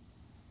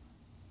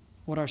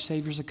what our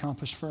Savior's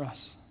accomplished for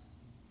us?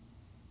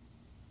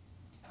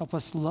 Help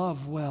us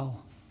love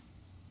well.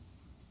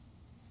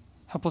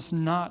 Help us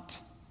not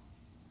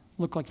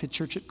look like the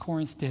church at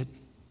Corinth did.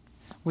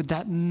 Would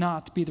that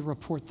not be the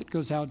report that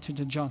goes out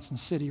into Johnson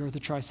City or the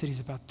Tri-Cities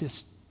about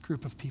this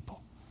group of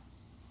people?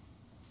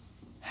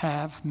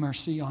 Have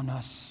mercy on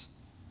us,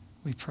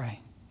 we pray.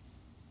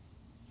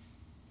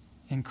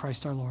 In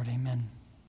Christ our Lord, amen.